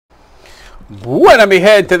Buena mi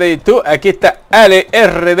gente de YouTube, aquí está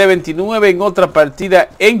alexrd29 en otra partida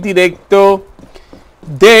en directo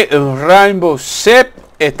de Rainbow Six.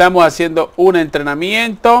 Estamos haciendo un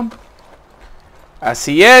entrenamiento,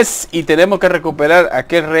 así es, y tenemos que recuperar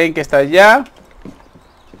aquel rehén que está allá.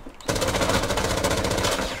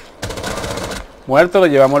 Muerto, lo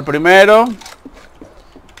llevamos el primero.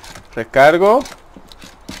 Recargo.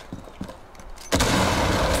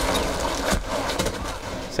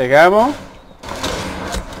 Cegamos.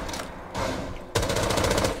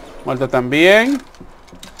 Muerto también.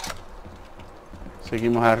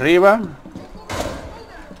 Seguimos arriba.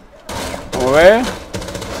 Vamos a ver.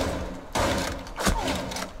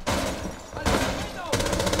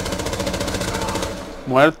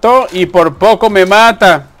 Muerto. Y por poco me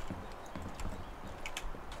mata.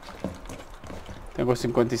 Tengo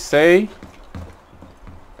 56.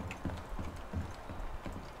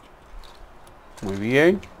 Muy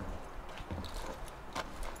bien.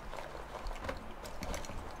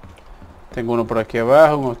 Tengo uno por aquí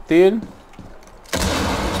abajo, un hostil.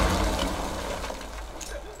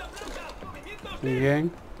 Muy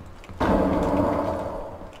bien.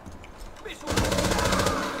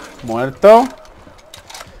 Muerto.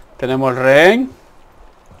 Tenemos el rehén.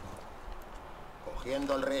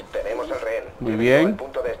 Cogiendo el rehén. Tenemos el rehén. Muy bien. El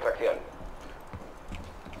punto de extracción.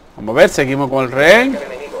 Vamos a ver, seguimos con el rehén.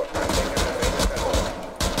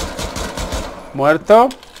 Muerto.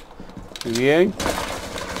 Muy bien.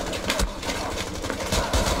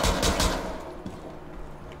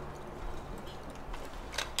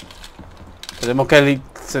 Tenemos que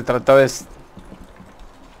se trata de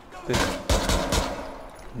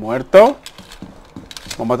muerto.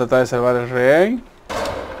 Vamos a tratar de salvar el rehén.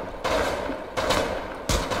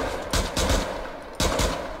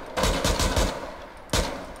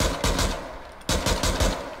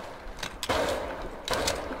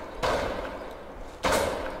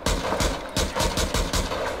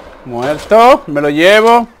 Muerto, me lo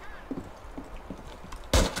llevo.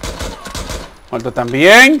 Muerto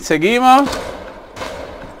también, seguimos.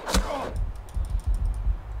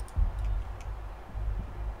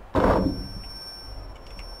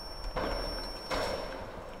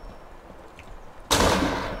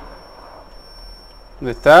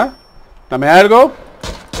 ¿Dónde está? Dame algo.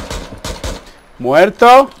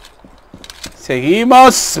 Muerto.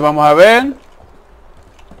 Seguimos, vamos a ver.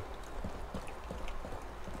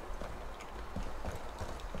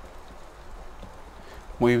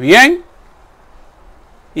 Muy bien.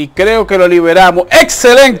 Y creo que lo liberamos.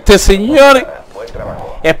 ¡Excelente, señores! Buen trabajo.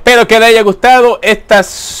 Espero que les haya gustado esta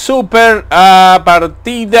super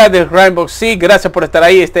partida de Rainbow Six. Gracias por estar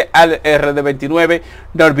ahí. alexrd29.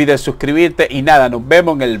 No olvides suscribirte. Y nada, nos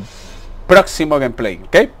vemos en el próximo gameplay.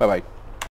 ¿Ok? Bye bye.